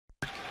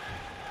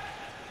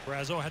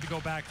Brazo had to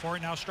go back for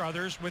it. Now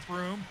Struthers with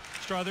room.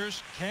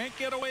 Struthers can't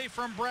get away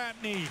from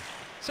Bratney.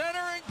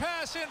 Centering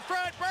pass in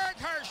front.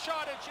 Berghardt's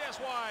shot it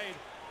just wide.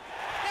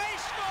 They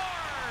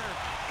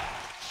score!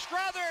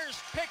 Struthers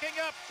picking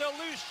up the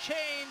loose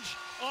change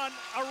on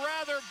a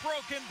rather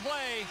broken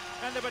play,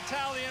 and the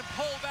Battalion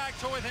pull back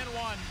to within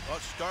one. Well,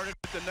 it started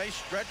with a nice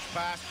stretch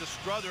pass to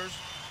Struthers,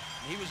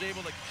 and he was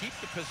able to keep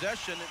the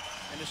possession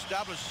and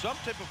establish some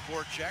type of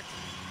forecheck.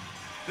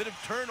 Bit of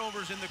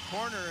turnovers in the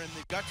corner, and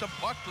they got some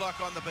puck luck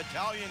on the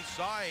Battalion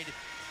side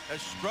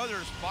as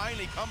Struthers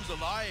finally comes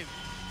alive,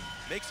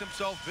 makes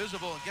himself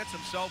visible, and gets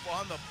himself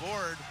on the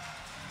board.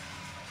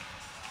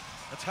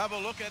 Let's have a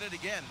look at it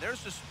again.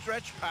 There's the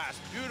stretch pass.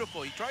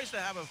 Beautiful. He tries to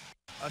have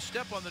a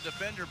step on the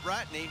defender,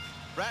 Bratney.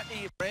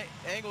 Bratney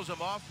angles him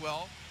off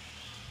well.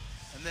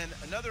 And then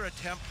another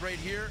attempt right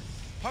here.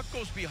 Puck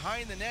goes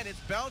behind the net. It's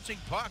bouncing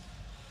puck.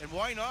 And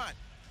why not?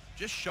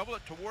 Just shovel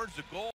it towards the goal.